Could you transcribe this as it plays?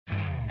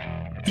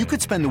You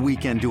could spend the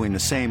weekend doing the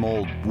same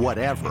old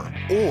whatever,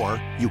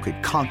 or you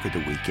could conquer the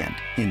weekend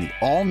in the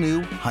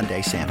all-new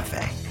Hyundai Santa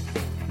Fe.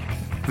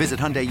 Visit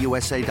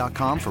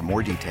HyundaiUSA.com for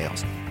more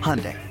details.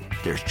 Hyundai,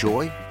 there's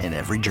joy in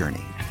every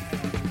journey.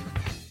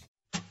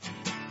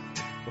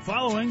 The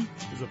following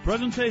is a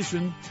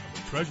presentation of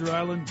the Treasure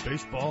Island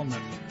Baseball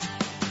Network.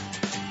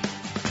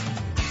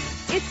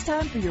 It's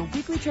time for your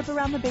weekly trip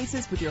around the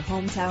bases with your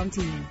hometown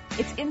team.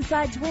 It's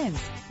Inside Twins,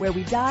 where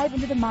we dive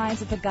into the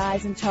minds of the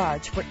guys in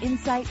charge for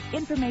insight,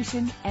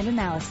 information, and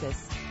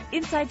analysis.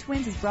 Inside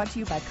Twins is brought to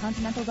you by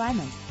Continental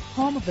Diamonds,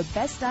 home of the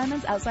best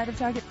diamonds outside of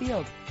Target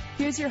Field.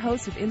 Here's your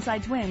host of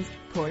Inside Twins,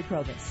 Corey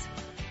Probus.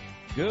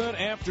 Good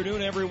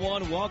afternoon,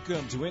 everyone.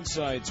 Welcome to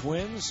Inside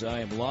Twins.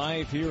 I am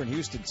live here in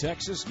Houston,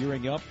 Texas,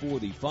 gearing up for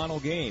the final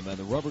game and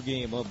the rubber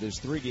game of this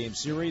three-game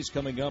series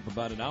coming up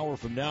about an hour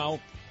from now.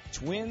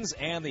 Twins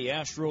and the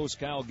Astros.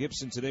 Kyle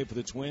Gibson today for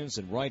the Twins,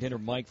 and right-hander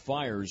Mike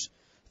Fiers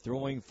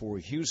throwing for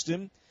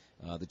Houston.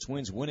 The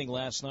Twins winning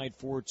last night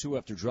 4-2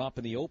 after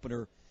dropping the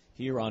opener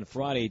here on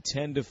Friday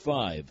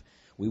 10-5.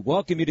 We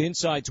welcome you to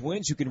Inside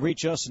Twins. You can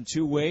reach us in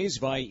two ways,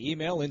 via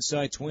email,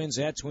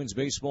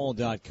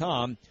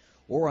 InsideTwins@twinsbaseball.com,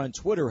 or on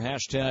Twitter,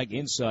 hashtag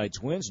Inside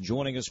Twins.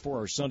 Joining us for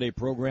our Sunday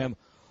program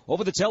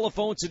over the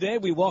telephone today,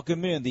 we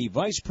welcome in the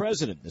Vice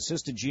President,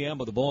 Assistant GM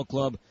of the ball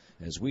club,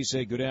 as we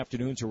say good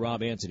afternoon to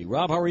Rob Antony.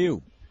 Rob, how are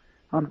you?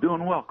 I'm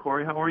doing well,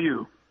 Corey. How are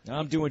you?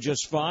 I'm doing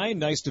just fine.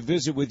 Nice to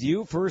visit with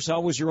you. First,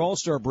 how was your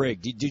All-Star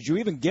break? Did you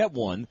even get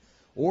one,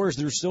 or is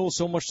there still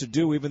so much to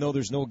do even though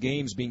there's no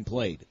games being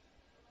played?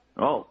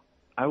 Oh,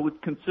 I would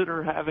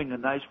consider having a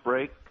nice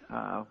break.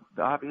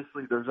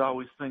 Obviously, there's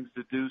always things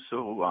to do,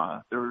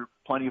 so there were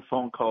plenty of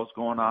phone calls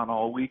going on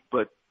all week,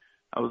 but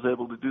I was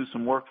able to do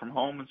some work from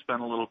home and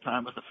spend a little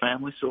time with the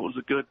family, so it was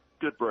a good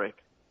break.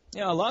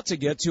 Yeah, a lot to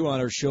get to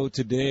on our show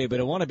today, but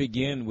I want to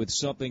begin with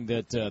something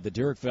that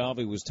Derek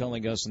Falvey was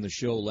telling us on the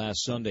show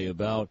last Sunday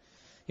about,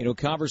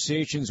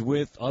 conversations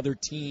with other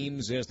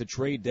teams as the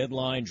trade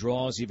deadline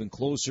draws even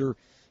closer.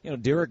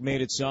 Derek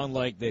made it sound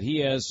like that he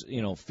has,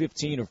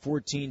 15 or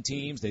 14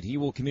 teams that he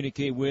will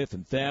communicate with,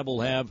 and Fab will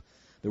have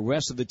the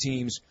rest of the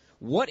teams.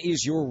 What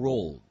is your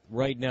role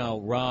right now,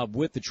 Rob,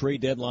 with the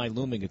trade deadline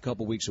looming a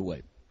couple weeks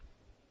away?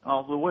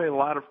 The way a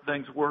lot of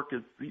things work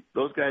is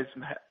those guys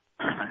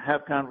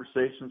have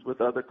conversations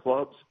with other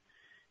clubs,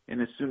 and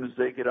as soon as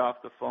they get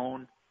off the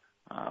phone,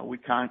 we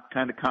kind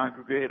of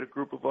congregate a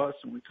group of us,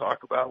 and we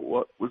talk about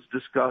what was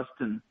discussed,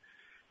 and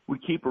we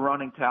keep a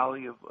running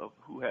tally of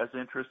who has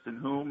interest in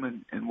whom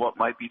and what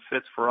might be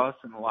fits for us,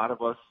 and a lot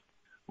of us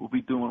will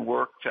be doing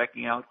work,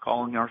 checking out,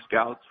 calling our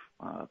scouts,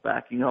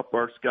 backing up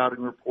our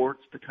scouting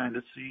reports to kind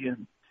of see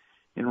and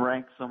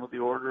rank some of the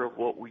order of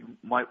what we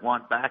might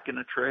want back in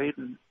a trade,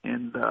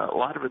 and a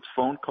lot of it's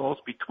phone calls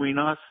between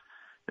us,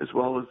 as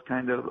well as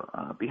kind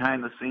of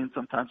behind the scenes.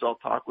 Sometimes I'll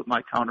talk with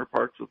my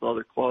counterparts with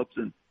other clubs,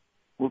 and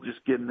we'll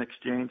just get an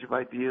exchange of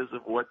ideas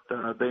of what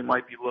they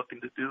might be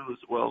looking to do, as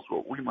well as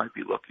what we might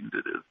be looking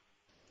to do.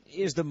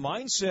 Is the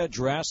mindset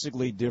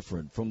drastically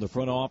different from the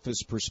front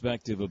office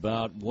perspective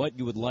about what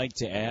you would like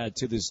to add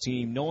to this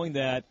team, knowing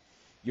that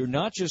you're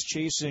not just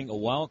chasing a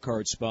wild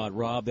card spot,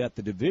 Rob, that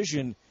the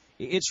division,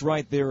 it's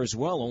right there as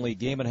well, only a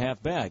game and a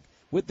half back.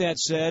 With that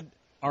said,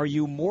 are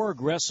you more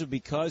aggressive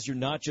because you're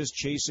not just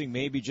chasing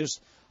maybe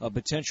just a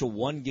potential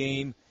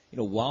one-game,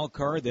 wild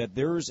card, that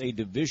there's a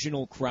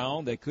divisional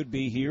crown that could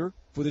be here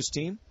for this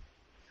team?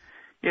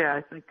 Yeah,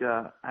 I think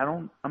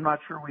I'm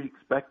not sure we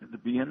expected to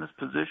be in this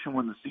position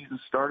when the season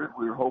started.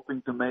 We were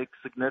hoping to make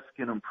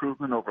significant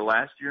improvement over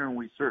last year, and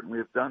we certainly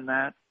have done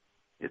that.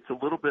 It's a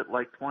little bit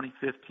like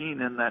 2015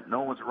 in that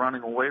no one's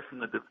running away from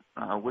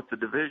with the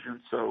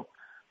division, so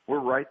we're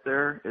right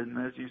there, and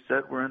as you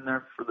said, we're in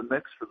there for the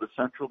mix for the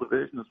Central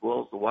Division as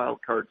well as the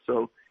wild card.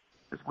 So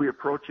as we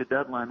approach a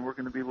deadline, we're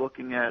going to be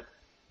looking at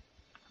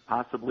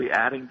possibly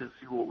adding to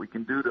see what we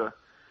can do to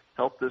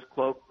help this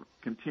club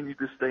continue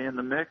to stay in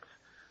the mix.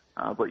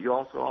 But you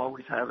also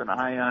always have an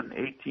eye on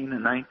 18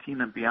 and 19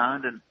 and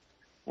beyond, and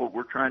what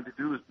we're trying to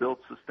do is build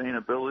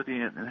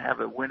sustainability and have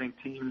a winning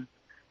team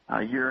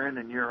year in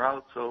and year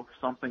out. So if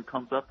something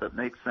comes up that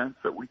makes sense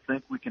that we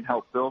think we can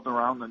help build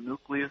around the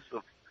nucleus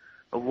of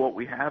what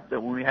we have,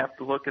 that we have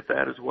to look at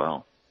that as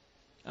well.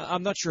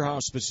 I'm not sure how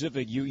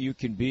specific you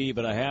can be,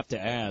 but I have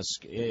to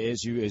ask,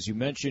 as you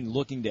mentioned,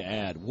 looking to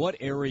add, what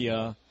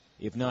area,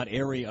 if not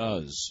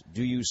areas,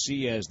 do you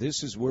see as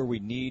this is where we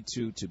need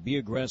to be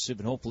aggressive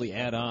and hopefully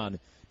add on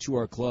to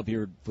our club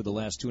here for the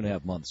last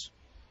 2.5 months?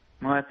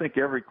 Well, I think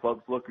every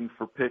club's looking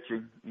for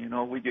pitching.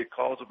 We get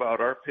calls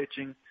about our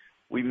pitching.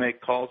 We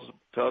make calls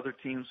to other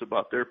teams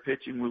about their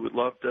pitching. We would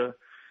love to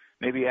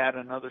maybe add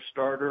another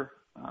starter.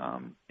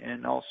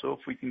 And also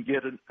if we can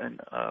get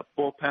a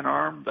bullpen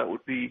arm, that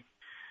would be,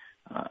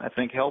 I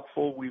think,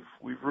 helpful.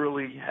 We've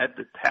really had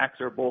to tax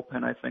our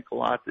bullpen, I think, a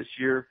lot this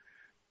year.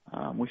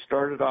 We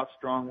started off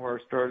strong where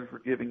our starters were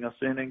giving us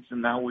innings,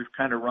 and now we've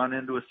kind of run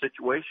into a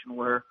situation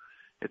where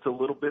it's a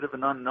little bit of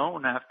an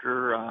unknown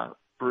after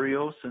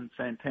Berrios and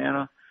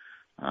Santana.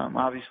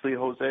 Obviously,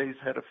 Jose's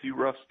had a few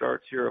rough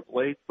starts here of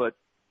late, but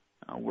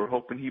We're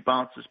hoping he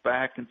bounces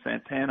back. And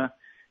Santana,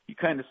 you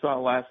kind of saw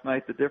last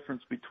night the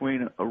difference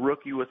between a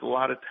rookie with a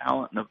lot of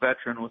talent and a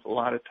veteran with a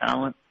lot of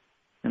talent.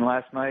 And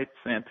last night,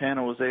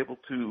 Santana was able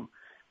to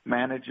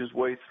manage his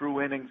way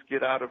through innings,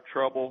 get out of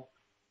trouble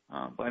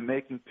by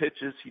making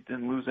pitches. He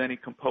didn't lose any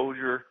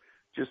composure.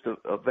 Just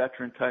a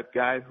veteran-type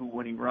guy who,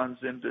 when he runs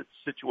into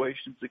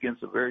situations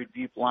against a very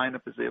deep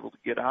lineup, is able to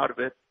get out of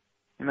it.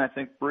 And I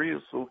think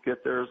Brios will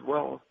get there as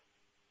well.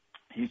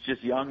 He's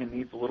just young and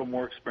needs a little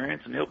more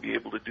experience, and he'll be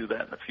able to do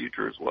that in the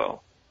future as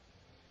well.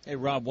 Hey,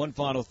 Rob, one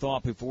final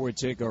thought before we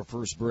take our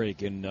first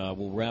break, and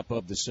we'll wrap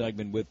up the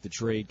segment with the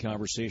trade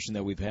conversation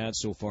that we've had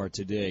so far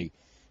today.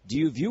 Do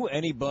you view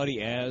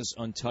anybody as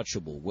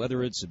untouchable,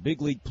 whether it's a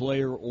big league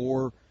player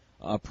or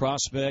a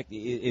prospect?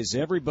 Is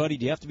everybody,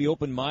 do you have to be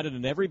open-minded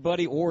in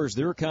everybody, or is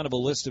there kind of a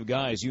list of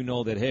guys you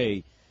know that,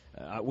 hey,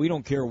 we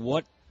don't care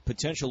what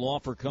potential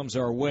offer comes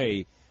our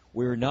way,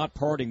 we're not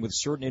parting with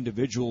certain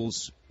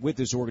individuals with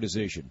this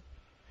organization?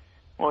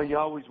 Well, you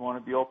always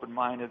want to be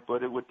open-minded,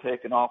 but it would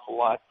take an awful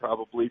lot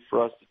probably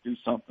for us to do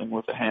something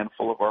with a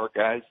handful of our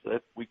guys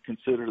that we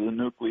consider the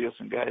nucleus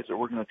and guys that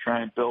we're going to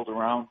try and build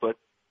around. But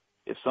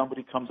if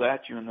somebody comes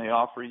at you and they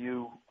offer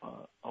you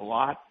a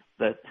lot,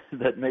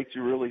 that makes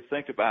you really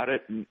think about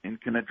it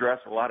and can address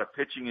a lot of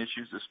pitching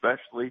issues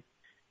especially,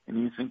 and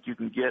you think you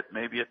can get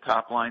maybe a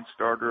top-line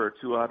starter or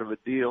two out of a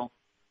deal,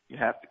 you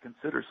have to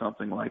consider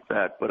something like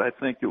that. But I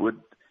think it would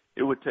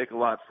take a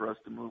lot for us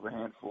to move a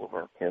handful of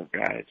our core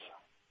guys.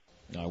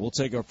 We'll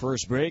take our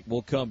first break.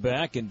 We'll come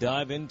back and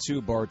dive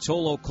into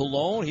Bartolo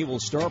Colon. He will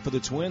start for the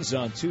Twins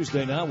on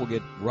Tuesday night. We'll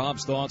get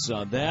Rob's thoughts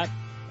on that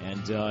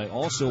and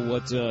also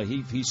what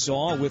he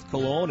saw with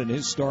Colon and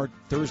his start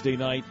Thursday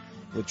night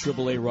with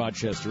AAA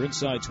Rochester.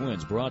 Inside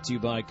Twins, brought to you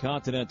by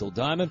Continental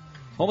Diamond.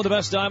 Home of the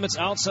best diamonds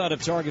outside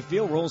of Target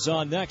Field rolls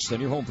on next on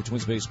your home for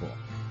Twins baseball.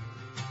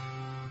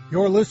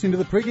 You're listening to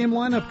the pregame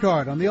lineup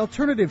card on the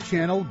alternative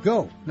channel,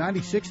 Go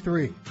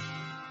 96.3.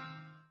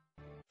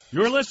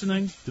 You're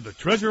listening to the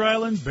Treasure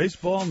Island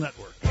Baseball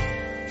Network.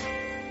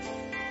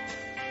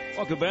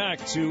 Welcome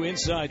back to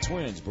Inside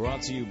Twins,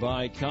 brought to you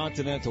by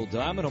Continental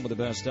Diamond, home of the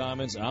best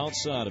diamonds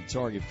outside of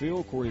Target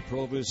Field. Corey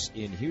Provis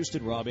in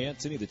Houston, Rob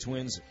Anthony, the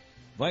Twins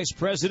Vice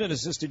President,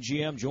 Assistant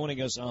GM,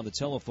 joining us on the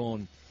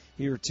telephone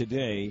here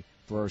today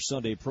for our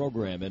Sunday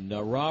program. And,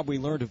 Rob, we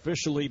learned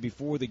officially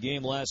before the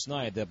game last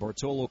night that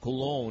Bartolo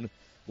Colon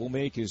will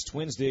make his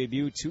Twins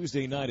debut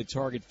Tuesday night at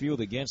Target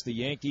Field against the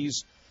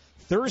Yankees.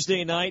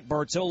 Thursday night,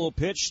 Bartolo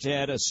pitched,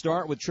 had a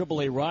start with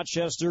AAA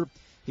Rochester.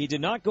 He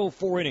did not go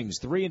 4 innings,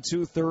 3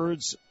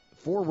 2/3,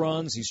 4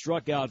 runs. He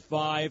struck out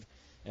 5.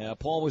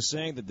 Paul was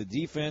saying that the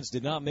defense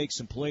did not make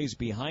some plays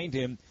behind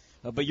him.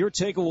 But your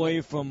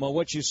takeaway from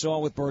what you saw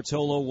with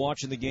Bartolo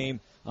watching the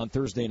game on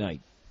Thursday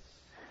night?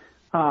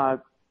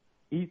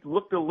 He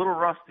looked a little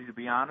rusty, to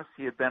be honest.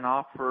 He had been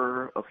off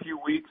for a few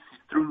weeks. He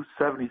threw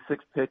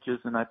 76 pitches,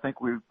 and I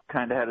think we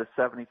kind of had a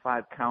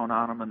 75 count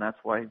on him, and that's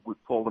why we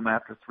pulled him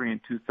after 3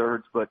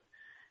 2/3. But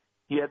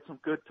he had some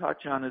good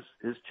touch on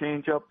his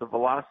changeup. The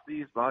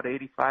velocity is about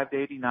 85 to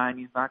 89.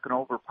 He's not going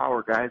to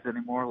overpower guys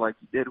anymore like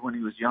he did when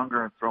he was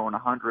younger and throwing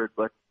 100,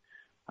 but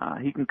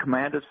he can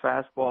command his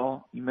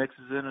fastball. He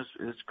mixes in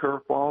his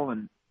curveball,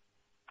 and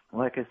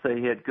like I say,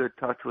 he had good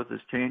touch with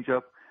his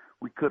changeup.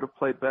 We could have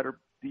played better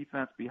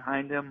defense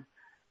behind him,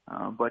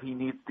 but he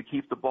needs to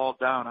keep the ball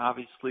down.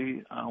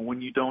 Obviously,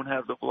 when you don't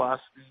have the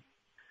velocity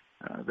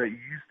that you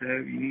used to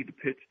have, you need to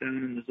pitch down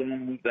in the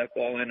zone, move that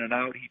ball in and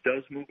out. He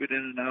does move it in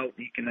and out.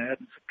 He can add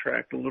and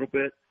subtract a little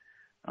bit,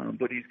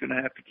 but he's going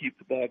to have to keep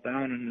the ball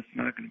down, and it's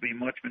not going to be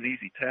much of an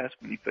easy task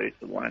when he faces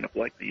a lineup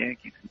like the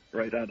Yankees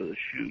right out of the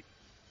chute.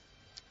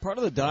 Part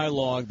of the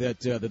dialogue that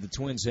the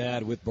Twins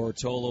had with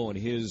Bartolo and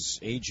his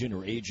agent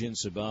or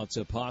agents about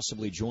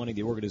possibly joining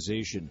the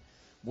organization,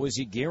 was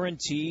he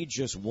guaranteed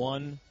just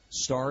one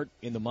start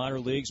in the minor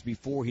leagues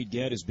before he'd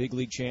get his big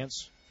league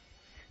chance?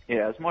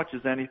 Yeah, as much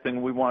as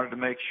anything, we wanted to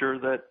make sure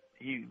that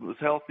he was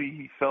healthy,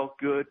 he felt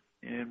good,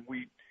 and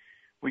we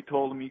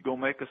told him, you go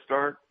make a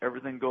start,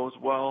 everything goes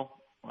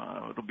well,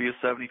 it'll be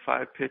a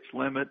 75-pitch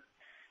limit.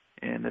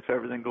 And if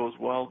everything goes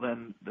well,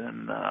 then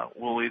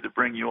we'll either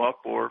bring you up,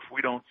 or if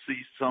we don't see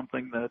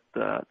something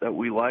that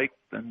we like,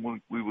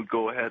 then we would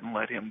go ahead and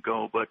let him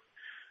go. But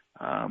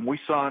we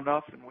saw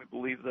enough, and we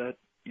believe that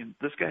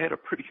this guy had a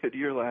pretty good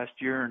year last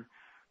year, and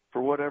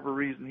for whatever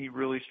reason, he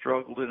really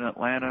struggled in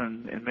Atlanta,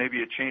 and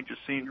maybe a change of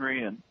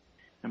scenery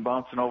and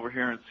bouncing over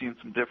here and seeing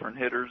some different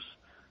hitters.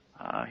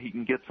 He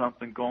can get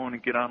something going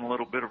and get on a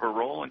little bit of a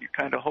roll, and you're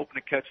kind of hoping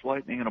to catch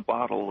lightning in a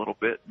bottle a little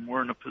bit. And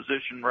we're in a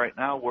position right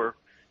now where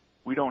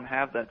we don't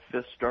have that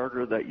fifth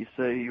starter that you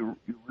say you're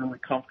really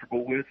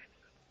comfortable with.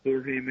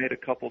 Jorge made a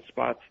couple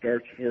spot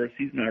starts for us.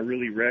 He's not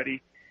really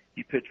ready.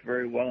 He pitched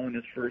very well in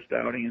his first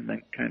outing and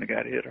then kind of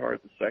got hit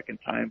hard the second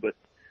time. But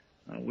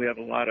we have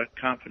a lot of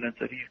confidence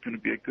that he's going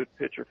to be a good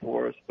pitcher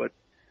for us. But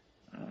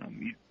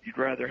you'd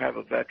rather have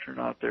a veteran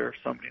out there,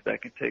 somebody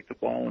that can take the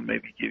ball and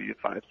maybe give you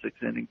 5-6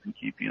 innings and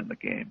keep you in the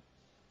game.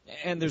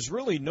 And there's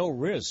really no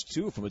risk,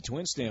 too, from a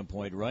Twin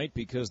standpoint, right?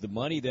 Because the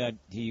money that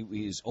he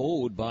is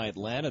owed by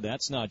Atlanta,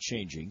 that's not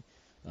changing.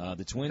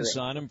 The Twins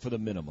sign him for the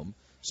minimum.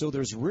 So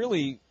there's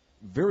really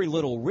very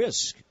little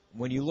risk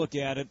when you look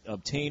at it,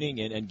 obtaining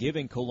and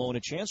giving Colon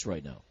a chance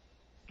right now.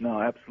 No,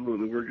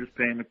 absolutely. We're just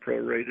paying the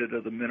prorated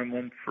of the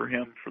minimum for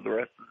him for the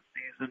rest of the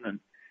season. And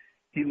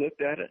he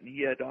looked at it, and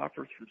he had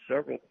offers from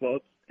several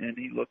clubs, and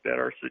he looked at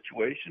our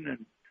situation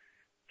and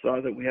saw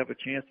that we have a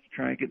chance to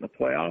try and get in the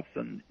playoffs.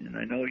 And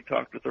I know he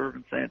talked with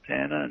Irvin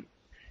Santana,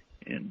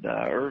 and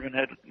Irvin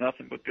had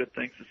nothing but good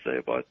things to say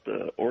about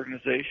the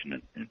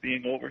organization and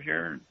being over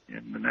here.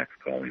 And the next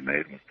call he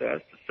made was to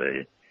us to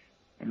say,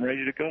 I'm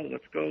ready to go.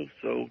 Let's go.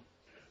 So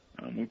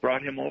we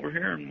brought him over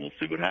here, and we'll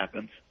see what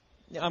happens.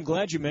 I'm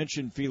glad you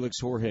mentioned Felix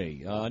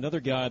Jorge, another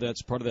guy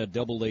that's part of that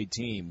Double-A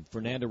team,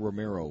 Fernando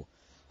Romero.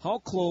 How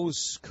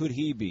close could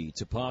he be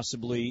to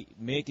possibly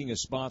making a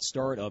spot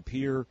start up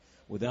here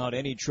without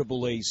any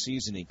Triple-A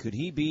seasoning? Could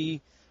he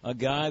be a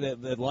guy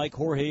that, like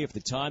Jorge, if the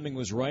timing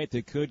was right,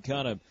 that could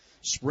kind of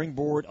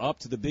springboard up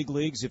to the big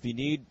leagues if you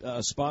need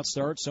a spot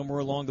start somewhere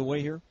along the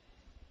way here?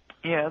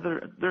 Yeah,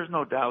 there's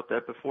no doubt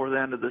that before the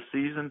end of the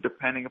season,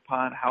 depending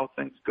upon how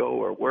things go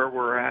or where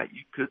we're at,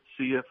 you could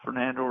see a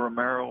Fernando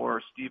Romero or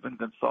a Steven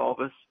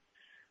Gonsalves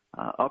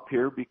up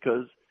here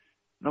because,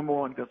 number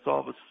one,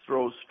 Gonsalves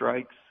throws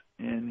strikes,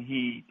 and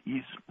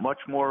he's much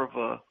more of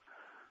a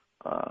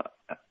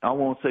I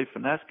won't say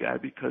finesse guy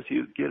because he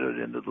would get it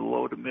into the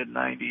low to mid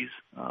 90s,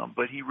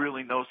 but he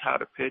really knows how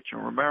to pitch.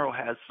 And Romero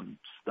has some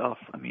stuff.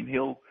 I mean,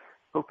 he'll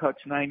touch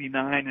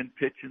 99 and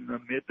pitch in the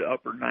mid to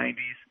upper 90s.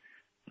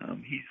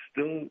 He's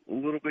still a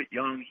little bit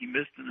young. He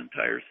missed an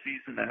entire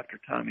season after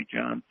Tommy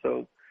John,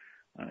 so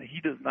he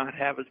does not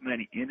have as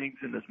many innings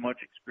and as much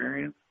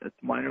experience at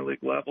the minor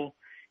league level.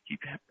 He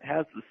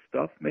has the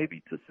stuff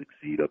maybe to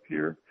succeed up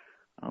here,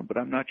 but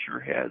I'm not sure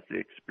he has the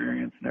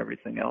experience and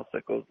everything else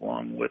that goes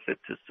along with it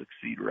to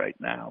succeed right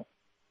now.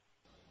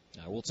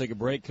 We'll take a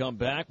break, come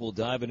back. We'll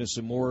dive into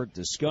some more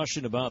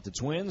discussion about the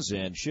Twins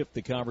and shift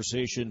the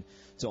conversation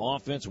to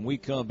offense when we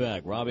come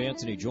back. Rob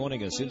Anthony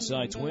joining us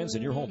inside Twins,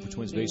 and you're home for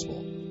Twins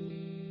baseball.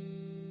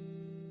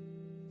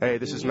 Hey,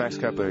 this is Max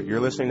Kepler. You're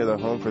listening to the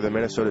home for the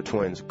Minnesota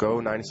Twins, Go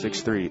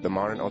 96.3, the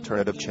modern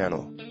alternative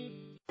channel.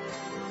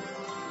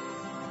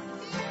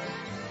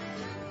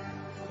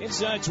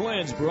 Inside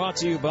Twins brought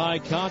to you by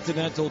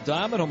Continental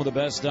Diamond, home of the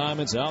best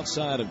diamonds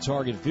outside of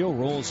Target Field.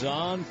 Rolls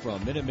on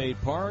from Minute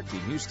Maid Park in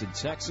Houston,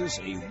 Texas.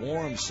 A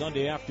warm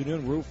Sunday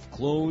afternoon, roof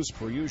closed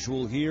per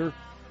usual here.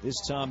 This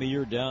time of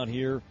year down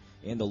here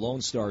in the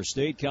Lone Star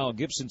State. Kyle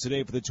Gibson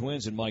today for the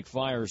Twins and Mike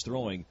Fiers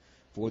throwing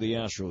for the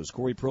Astros.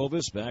 Corey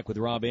Provis back with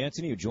Rob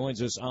Anthony, who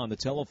joins us on the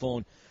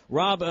telephone.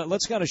 Rob,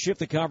 let's kind of shift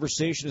the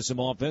conversation to some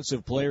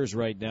offensive players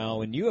right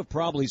now, and you have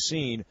probably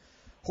seen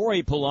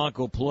Jorge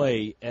Polanco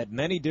play at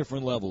many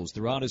different levels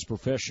throughout his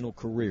professional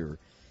career.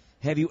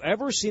 Have you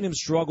ever seen him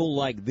struggle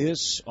like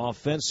this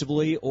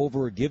offensively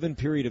over a given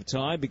period of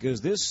time? Because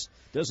this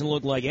doesn't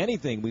look like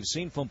anything we've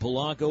seen from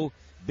Polanco,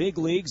 big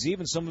leagues,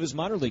 even some of his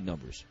minor league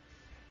numbers.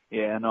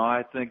 Yeah, no,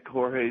 I think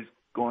Jorge's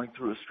going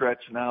through a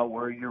stretch now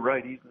where you're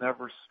right, he's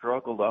never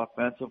struggled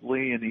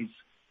offensively, and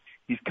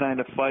he's kind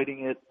of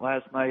fighting it.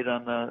 Last night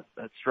on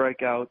that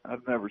strikeout,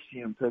 I've never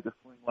seen him take a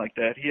swing like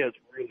that. He has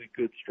really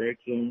good strike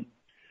zone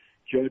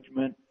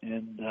judgment,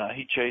 and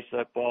he chased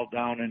that ball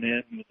down and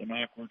in with an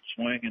awkward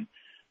swing, and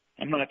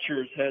I'm not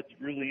sure his head's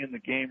really in the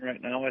game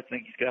right now. I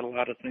think he's got a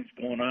lot of things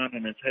going on,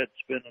 and his head's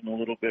spinning a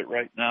little bit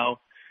right now,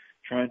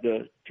 trying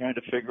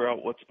to figure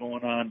out what's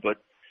going on.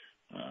 But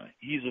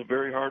he's a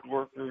very hard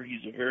worker.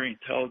 He's a very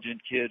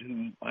intelligent kid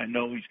who I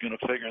know he's going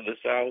to figure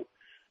this out.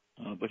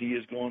 But he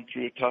is going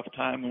through a tough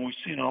time, and we've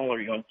seen all our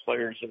young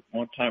players at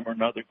one time or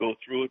another go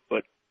through it.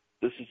 But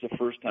this is the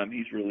first time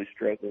he's really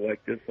struggled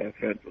like this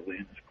offensively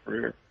in his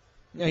career.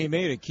 Yeah, he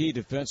made a key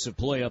defensive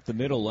play up the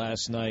middle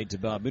last night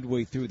about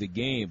midway through the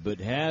game, but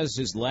has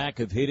his lack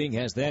of hitting,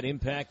 has that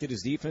impacted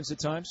his defense at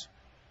times?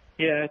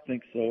 Yeah, I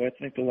think so. I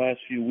think the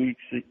last few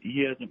weeks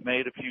he hasn't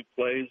made a few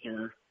plays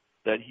or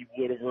that he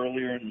would have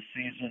earlier in the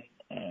season.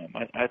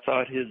 I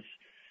thought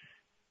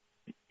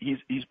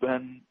he's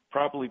been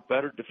probably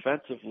better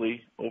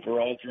defensively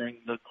overall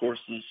during the course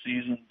of the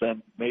season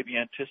than maybe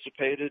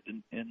anticipated,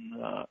 and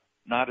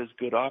not as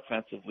good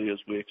offensively as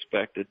we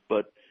expected,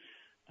 but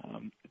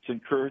it's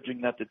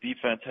encouraging that the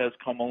defense has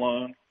come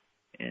along,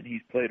 and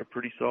he's played a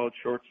pretty solid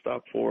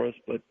shortstop for us.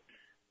 But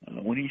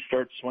when he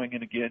starts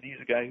swinging again, he's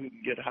a guy who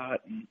can get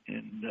hot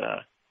and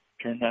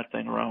turn that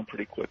thing around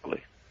pretty quickly.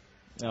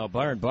 Now,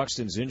 Byron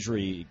Buxton's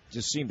injury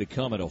just seemed to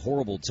come at a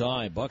horrible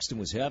time. Buxton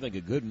was having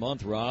a good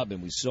month, Rob,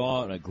 and we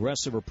saw an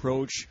aggressive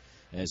approach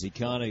as he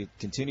kind of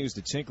continues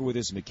to tinker with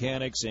his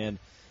mechanics. And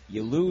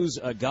you lose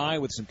a guy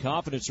with some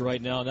confidence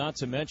right now, not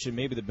to mention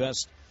maybe the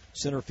best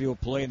center field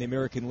play in the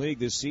American League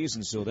this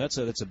season. So that's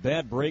a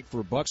bad break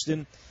for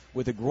Buxton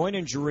with a groin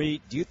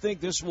injury. Do you think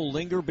this will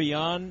linger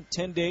beyond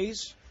 10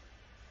 days?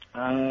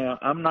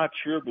 I'm not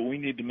sure, but we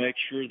need to make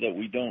sure that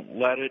we don't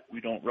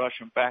we don't rush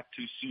him back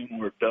too soon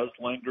where it does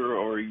linger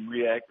or he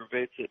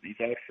re-aggravates it and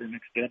he's out for an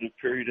extended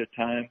period of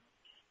time.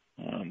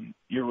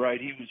 You're right.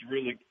 He was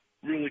really,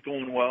 really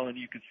going well, and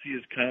you could see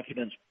his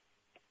confidence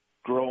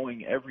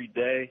growing every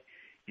day.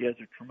 He has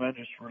a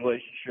tremendous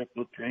relationship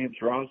with James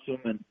Rossum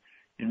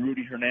and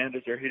Rudy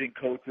Hernandez, our hitting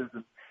coaches.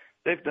 And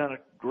they've done a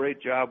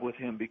great job with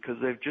him because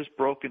they've just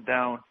broken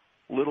down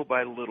little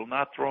by little,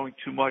 not throwing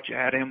too much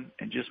at him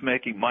and just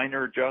making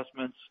minor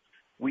adjustments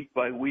week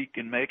by week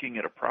and making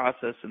it a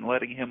process and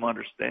letting him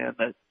understand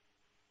that,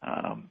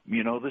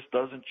 this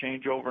doesn't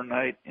change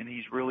overnight. And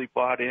he's really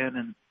bought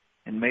in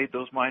and made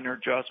those minor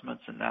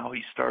adjustments. And now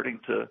he's starting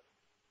to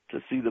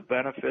see the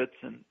benefits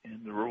and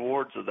the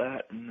rewards of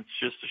that. And it's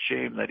just a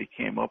shame that he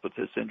came up with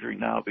this injury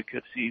now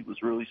because he was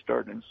really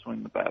starting to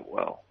swing the bat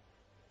well.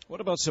 What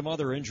about some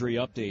other injury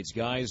updates?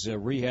 Guys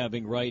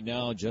rehabbing right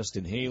now,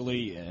 Justin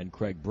Haley and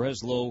Craig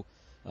Breslow.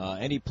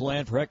 Any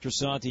plan for Hector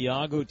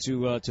Santiago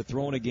to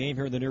throw in a game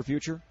here in the near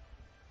future?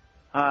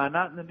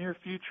 Not in the near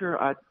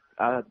future.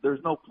 There's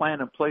no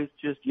plan in place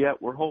just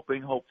yet. We're hopefully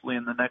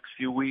in the next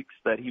few weeks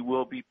that he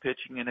will be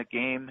pitching in a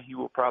game. He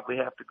will probably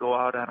have to go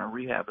out on a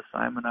rehab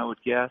assignment, I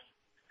would guess.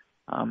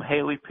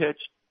 Haley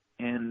pitched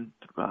and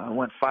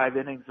went 5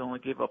 innings, only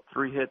gave up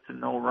 3 hits and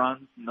no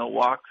runs, no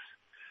walks.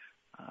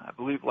 I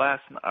believe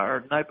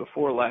night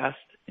before last,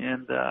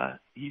 and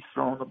he's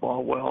throwing the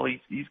ball well.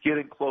 He's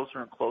getting closer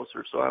and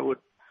closer, so I would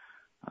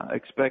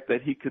expect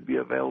that he could be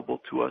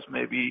available to us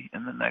maybe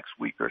in the next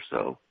week or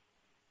so.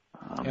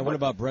 And what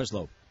about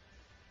Breslow?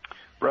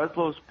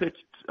 Breslow's pitched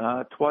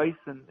twice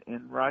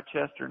in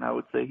Rochester, and I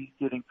would say he's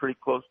getting pretty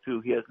close too.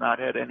 He has not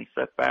had any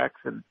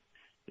setbacks and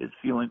is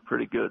feeling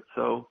pretty good.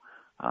 So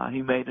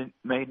he may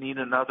need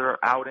another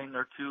outing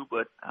or two,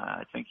 but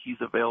I think he's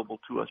available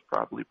to us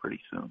probably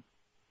pretty soon.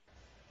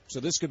 So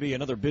this could be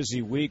another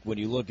busy week when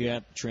you look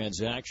at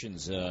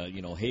transactions.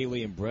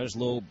 Haley and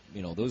Breslow,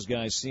 those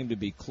guys seem to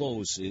be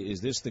close.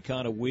 Is this the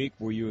kind of week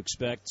where you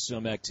expect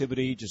some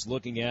activity just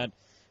looking at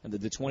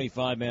the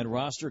 25-man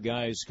roster,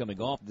 guys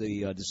coming off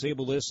the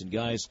disabled list and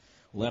guys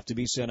will have to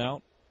be sent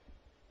out?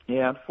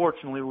 Yeah,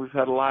 unfortunately, we've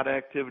had a lot of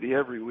activity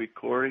every week,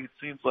 Corey. It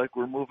seems like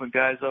we're moving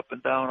guys up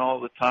and down all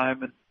the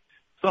time, and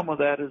some of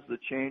that is the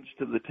change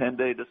to the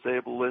 10-day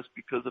disabled list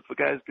because if a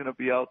guy's going to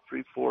be out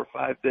 3, 4,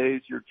 5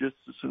 days, you're just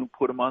as soon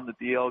put him on the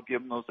DL,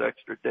 give him those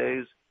extra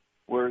days,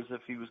 whereas if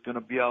he was going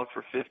to be out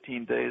for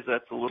 15 days,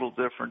 that's a little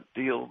different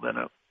deal than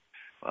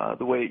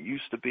the way it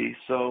used to be.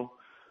 So,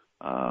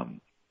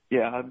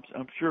 yeah,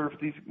 I'm sure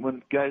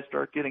when guys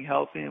start getting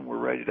healthy and we're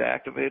ready to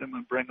activate them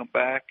and bring them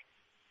back,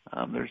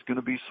 there's going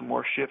to be some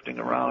more shifting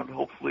around.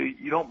 Hopefully,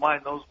 you don't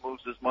mind those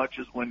moves as much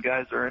as when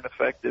guys are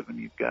ineffective and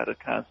you've got to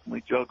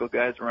constantly juggle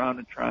guys around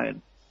and try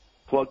and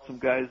plug some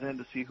guys in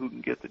to see who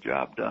can get the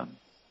job done.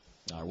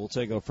 All right, we'll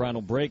take a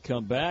final break,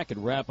 come back,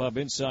 and wrap up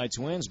Inside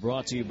Twins,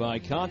 brought to you by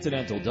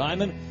Continental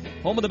Diamond,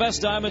 home of the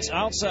best diamonds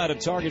outside of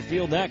Target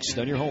Field. Next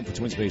on your home for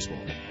Twins baseball.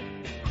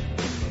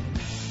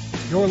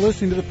 You're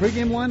listening to the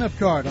pregame lineup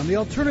card on the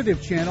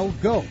alternative channel,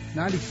 Go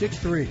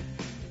 96.3.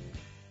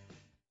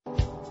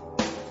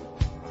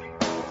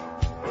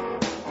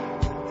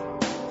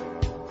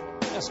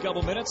 Last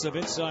couple minutes of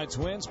Inside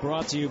Twins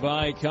brought to you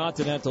by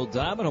Continental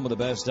Diamond, home of the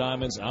best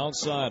diamonds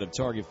outside of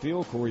Target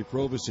Field. Corey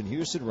Probus in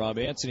Houston. Rob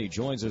Anthony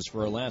joins us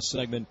for our last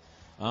segment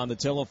on the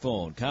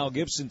telephone. Kyle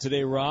Gibson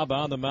today, Rob,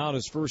 on the mound,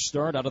 his first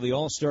start out of the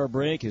All-Star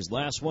break. His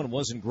last one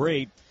wasn't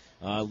great.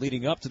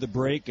 Leading up to the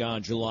break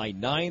on July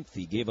 9th,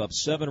 he gave up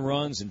 7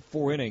 runs in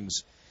 4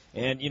 innings.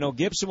 And,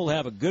 Gibson will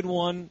have a good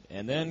one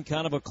and then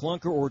kind of a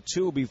clunker or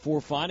two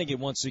before finding it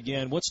once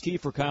again. What's key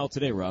for Kyle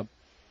today, Rob?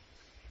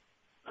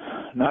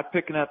 Not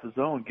picking at the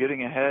zone,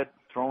 getting ahead,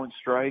 throwing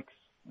strikes.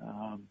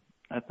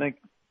 I think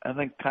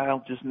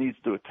Kyle just needs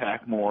to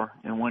attack more.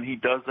 And when he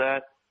does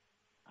that,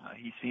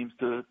 he seems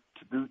to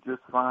do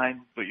just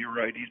fine. But you're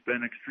right, he's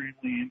been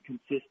extremely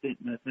inconsistent,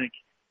 and I think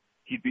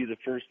he'd be the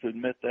first to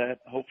admit that.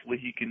 Hopefully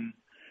he can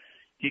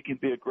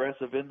be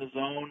aggressive in the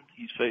zone.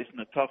 He's facing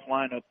a tough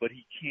lineup, but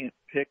he can't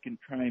pick and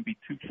try and be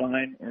too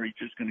fine or he's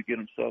just going to get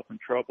himself in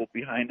trouble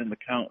behind in the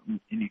count,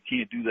 and you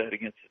can't do that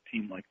against a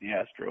team like the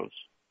Astros.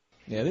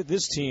 Yeah,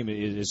 this team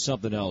is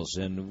something else,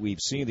 and we've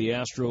seen the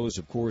Astros,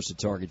 of course, at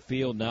Target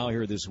Field now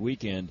here this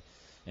weekend,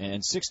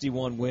 and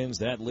 61 wins.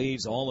 That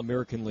leads all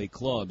American League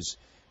clubs.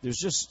 There's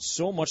just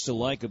so much to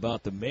like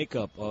about the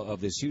makeup of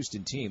this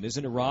Houston team,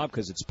 isn't it, Rob?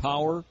 Because it's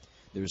power.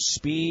 There's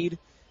speed,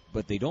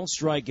 but they don't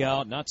strike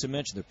out, not to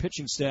mention their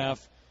pitching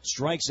staff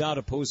strikes out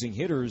opposing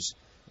hitters.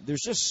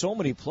 There's just so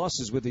many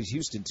pluses with this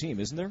Houston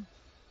team, isn't there?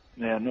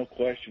 Yeah, no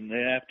question.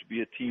 They have to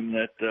be a team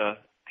that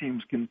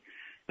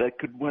that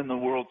could win the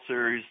World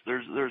Series.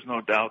 There's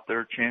no doubt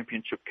they're a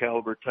championship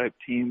caliber type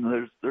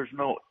team. There's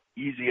no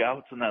easy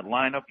outs in that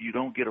lineup. You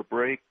don't get a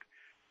break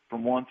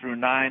from 1 through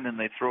 9, and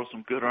they throw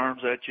some good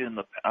arms at you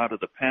out of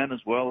the pen as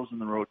well as in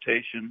the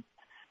rotation.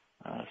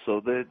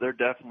 So they're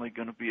definitely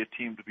going to be a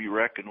team to be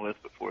reckoned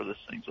with before this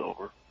thing's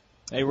over.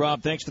 Hey,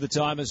 Rob, thanks for the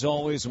time as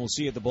always, and we'll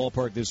see you at the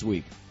ballpark this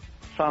week.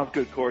 Sounds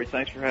good, Corey.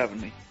 Thanks for having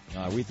me.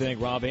 We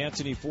thank Rob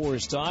Anthony for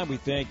his time. We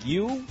thank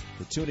you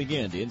for tuning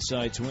in to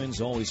Inside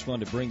Twins. Always fun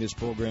to bring this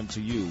program to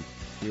you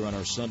here on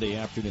our Sunday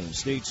afternoon.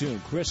 Stay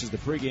tuned. Chris is the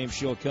pregame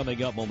show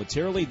coming up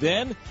momentarily.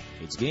 Then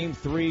it's Game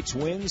 3,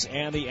 Twins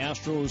and the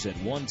Astros at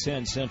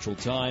 1:10 Central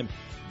Time.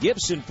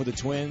 Gibson for the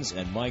Twins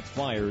and Mike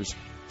Fiers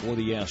for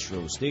the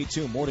Astros. Stay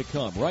tuned. More to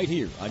come right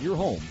here on your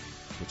home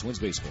for Twins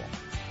baseball.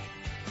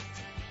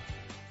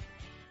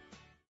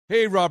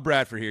 Hey, Rob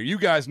Bradford here. You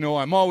guys know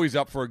I'm always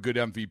up for a good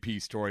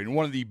MVP story, and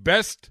one of the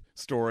best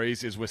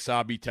stories is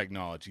Wasabi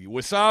Technology.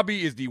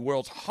 Wasabi is the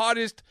world's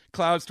hottest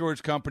cloud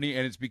storage company,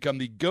 and it's become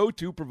the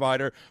go-to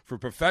provider for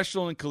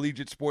professional and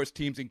collegiate sports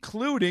teams,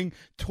 including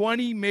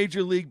 20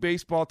 Major League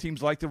Baseball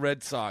teams like the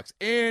Red Sox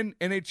and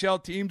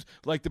NHL teams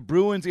like the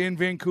Bruins and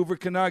Vancouver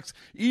Canucks.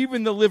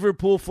 Even the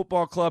Liverpool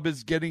Football Club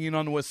is getting in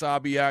on the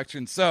Wasabi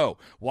action. So,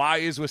 why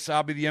is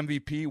Wasabi the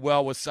MVP?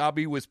 Well,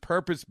 Wasabi was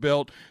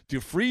purpose-built to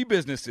free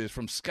businesses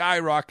from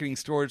skyrocketing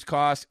storage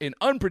costs and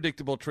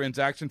unpredictable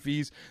transaction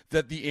fees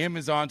that the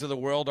Amazons of the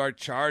world are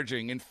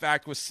charging. In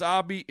fact,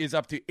 Wasabi is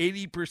up to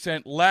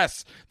 80%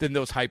 less than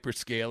those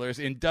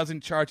hyperscalers and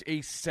doesn't charge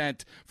a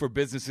cent for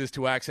businesses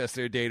to access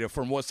their data.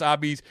 From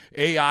Wasabi's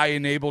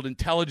AI-enabled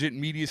intelligent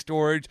media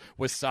storage,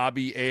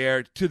 Wasabi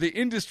Air, to the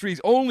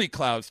industry's only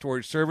cloud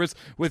storage service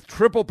with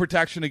triple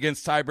protection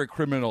against cyber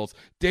criminals,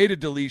 data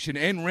deletion,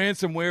 and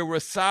ransomware,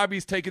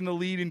 Wasabi's taken the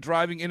lead in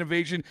driving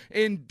innovation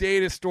in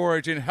data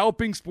storage and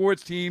helping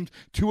sports teams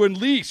to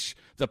unleash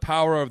the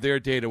power of their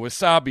data.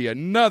 Wasabi,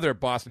 another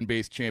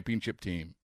Boston-based championship team.